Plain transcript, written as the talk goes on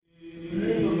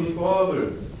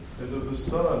Father, and of the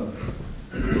Son,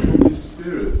 and of the Holy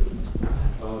Spirit.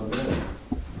 Amen.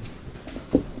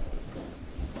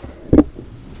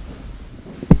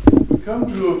 We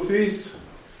come to a feast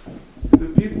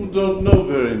that people don't know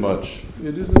very much.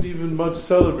 It isn't even much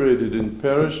celebrated in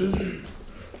parishes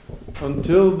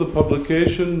until the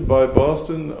publication by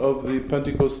Boston of the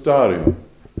Pentecostarium.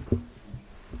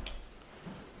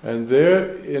 And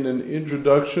there, in an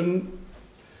introduction,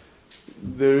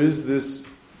 there is this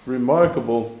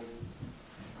remarkable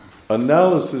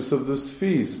analysis of this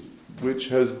feast, which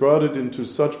has brought it into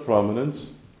such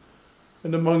prominence,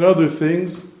 and among other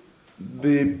things,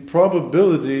 the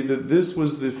probability that this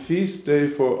was the feast day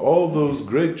for all those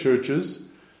great churches,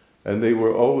 and they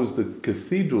were always the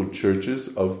cathedral churches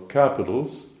of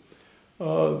capitals,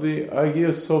 the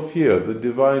Hagia Sophia, the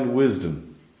divine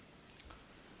wisdom.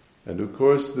 And of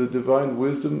course, the divine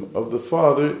wisdom of the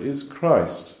Father is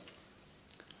Christ.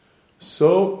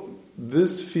 So,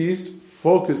 this feast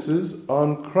focuses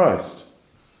on Christ.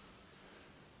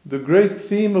 The great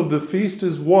theme of the feast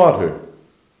is water.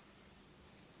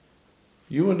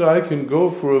 You and I can go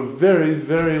for a very,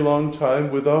 very long time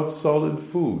without solid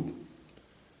food.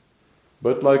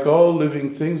 But like all living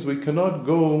things, we cannot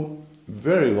go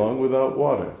very long without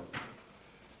water.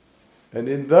 And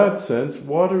in that sense,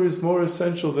 water is more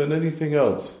essential than anything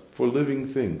else for living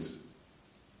things.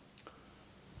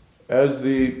 As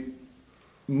the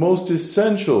most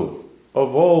essential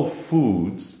of all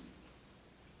foods,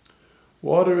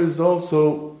 water is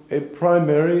also a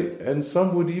primary, and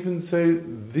some would even say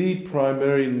the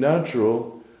primary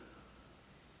natural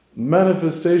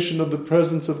manifestation of the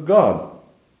presence of God.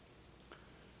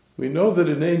 We know that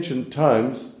in ancient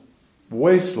times,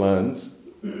 wastelands,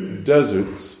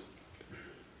 deserts,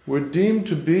 were deemed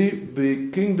to be the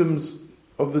kingdoms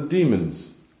of the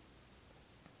demons.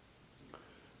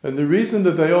 And the reason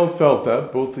that they all felt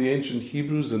that, both the ancient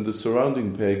Hebrews and the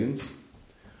surrounding pagans,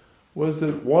 was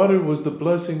that water was the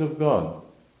blessing of God.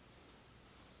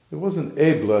 It wasn't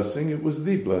a blessing, it was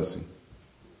the blessing.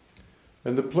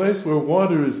 And the place where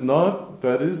water is not,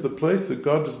 that is, the place that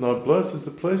God does not bless, is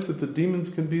the place that the demons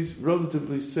can be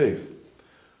relatively safe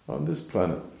on this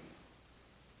planet.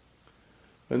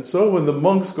 And so when the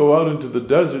monks go out into the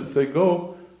deserts, they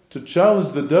go to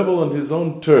challenge the devil on his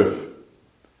own turf,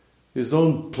 his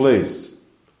own place.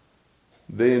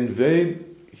 They invade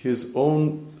his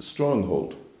own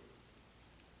stronghold.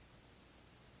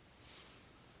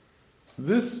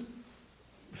 This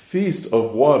feast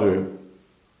of water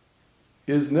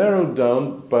is narrowed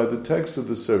down by the text of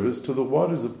the service to the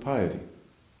waters of piety.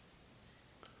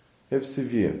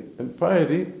 Evsivia. And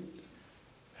piety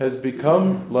has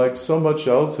become, like so much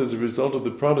else as a result of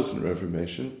the Protestant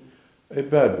Reformation, a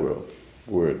bad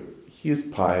word. He is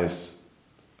pious.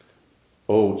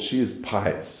 Oh, she is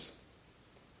pious.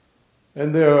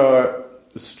 And there are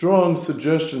strong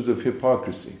suggestions of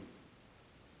hypocrisy,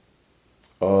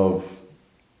 of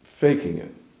faking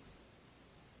it.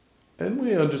 And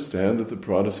we understand that the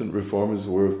Protestant reformers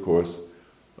were, of course,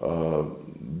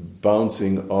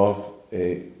 bouncing off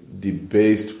a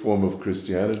debased form of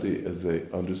Christianity as they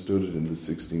understood it in the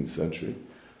 16th century.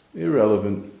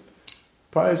 Irrelevant.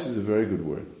 Pious is a very good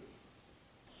word.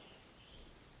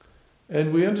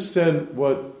 And we understand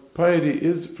what piety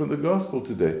is from the gospel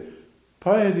today.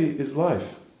 Piety is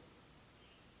life.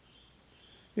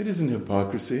 It isn't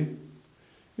hypocrisy.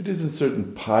 It isn't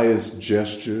certain pious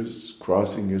gestures,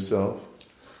 crossing yourself,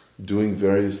 doing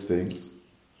various things.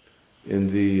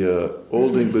 In the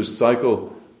Old English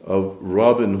cycle of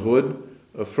Robin Hood,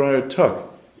 Friar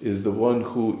Tuck is the one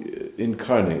who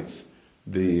incarnates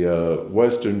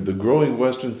the growing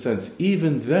Western sense,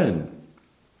 even then,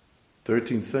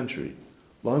 13th century,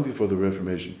 long before the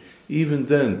Reformation, even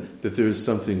then that there is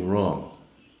something wrong.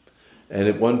 And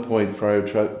at one point, Friar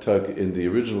Tuck in the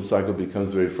original cycle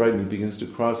becomes very frightened. He begins to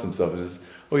cross himself and says,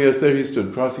 oh yes, there he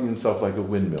stood, crossing himself like a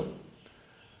windmill.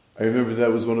 I remember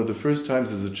that was one of the first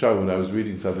times as a child when I was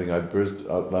reading something, I burst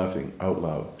out laughing out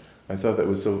loud. I thought that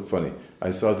was so funny. I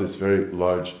saw this very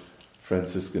large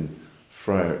Franciscan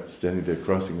friar standing there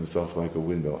crossing himself like a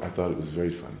windmill. I thought it was very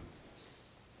funny.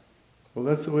 Well,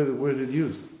 that's the way the word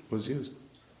was used.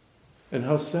 And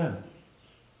how sad.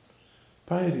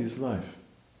 Piety is life.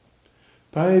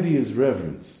 Piety is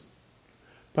reverence.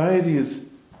 Piety is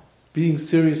being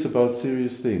serious about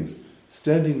serious things,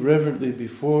 standing reverently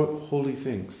before holy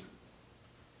things.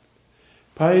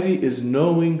 Piety is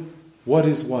knowing what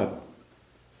is what,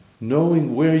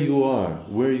 knowing where you are,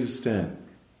 where you stand.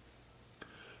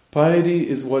 Piety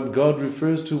is what God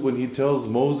refers to when he tells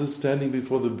Moses, standing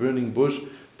before the burning bush,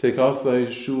 take off thy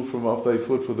shoe from off thy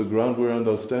foot, for the ground whereon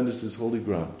thou standest is holy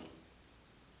ground.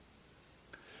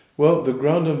 Well, the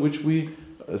ground on which we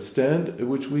stand, in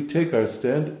which we take our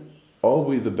stand, all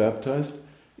we the baptized,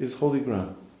 is holy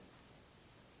ground.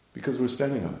 Because we're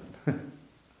standing on it.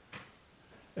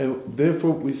 And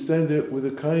therefore we stand there with a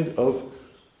kind of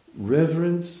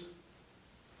reverence,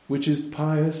 which is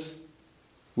pious,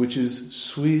 which is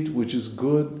sweet, which is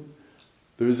good.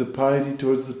 There is a piety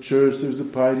towards the church, there is a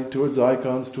piety towards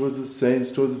icons, towards the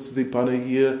saints, towards the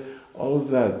panagia, all of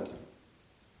that.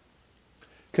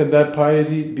 Can that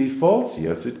piety be false?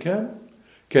 Yes, it can.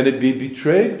 Can it be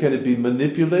betrayed? Can it be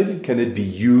manipulated? Can it be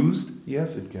used?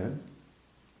 Yes, it can.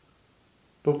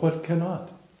 But what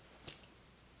cannot?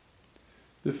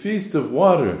 The feast of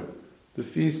water, the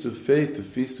feast of faith, the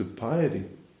feast of piety,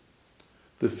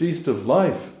 the feast of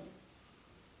life.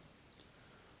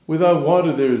 Without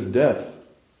water there is death.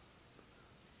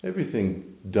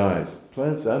 Everything dies,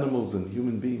 plants, animals, and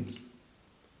human beings.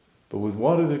 But with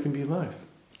water there can be life.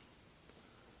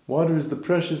 Water is the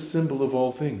precious symbol of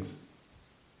all things.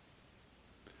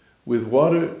 With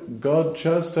water, God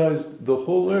chastised the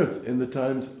whole earth in the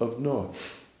times of Noah.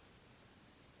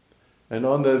 And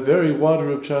on that very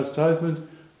water of chastisement,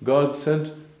 God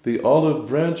sent the olive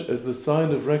branch as the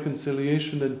sign of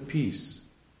reconciliation and peace.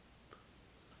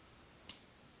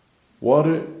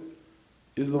 Water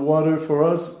is the water for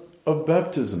us of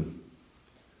baptism,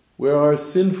 where our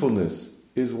sinfulness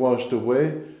is washed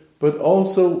away, but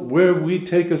also where we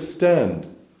take a stand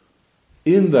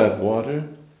in that water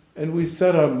and we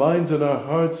set our minds and our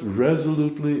hearts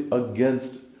resolutely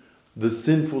against the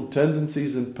sinful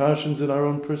tendencies and passions in our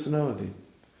own personality.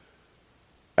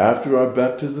 After our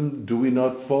baptism, do we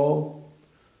not fall?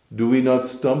 Do we not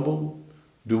stumble?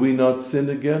 Do we not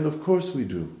sin again? Of course we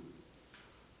do.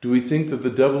 Do we think that the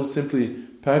devil simply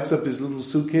packs up his little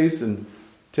suitcase and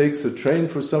takes a train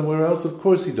for somewhere else? Of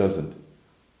course he doesn't.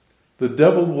 The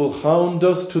devil will hound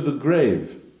us to the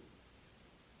grave.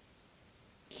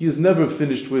 He is never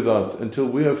finished with us until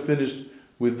we are finished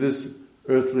with this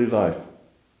earthly life.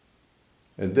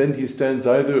 And then he stands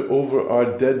either over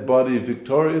our dead body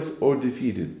victorious or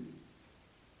defeated.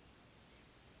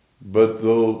 But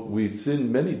though we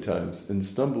sin many times and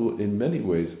stumble in many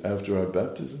ways after our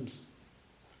baptisms,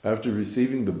 after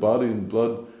receiving the body and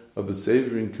blood of the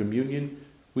Savior in communion,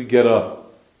 we get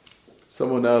up.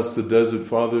 Someone asks the desert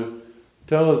father,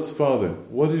 "Tell us, Father,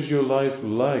 what is your life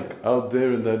like out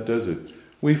there in that desert?"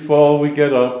 We fall, we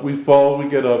get up, we fall, we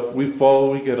get up, we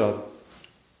fall, we get up.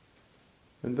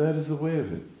 And that is the way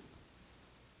of it.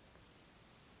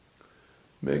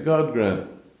 May God grant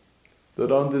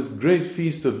that on this great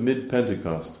feast of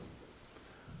Mid-Pentecost,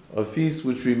 a feast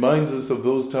which reminds us of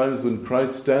those times when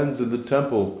Christ stands in the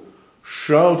temple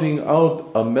shouting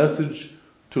out a message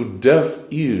to deaf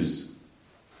ears,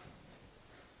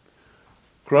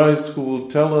 Christ who will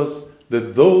tell us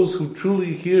that those who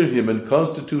truly hear him and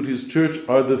constitute his church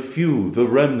are the few, the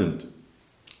remnant.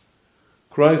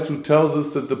 Christ who tells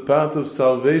us that the path of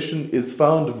salvation is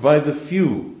found by the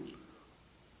few,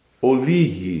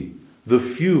 oligi, the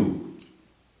few.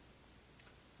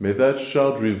 May that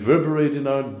shout reverberate in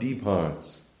our deep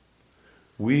hearts.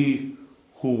 We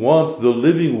who want the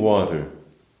living water,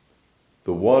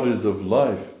 the waters of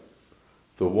life,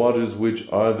 the waters which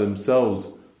are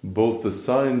themselves both the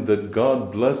sign that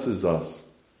God blesses us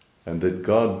and that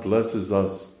God blesses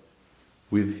us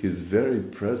with his very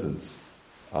presence.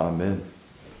 Amen.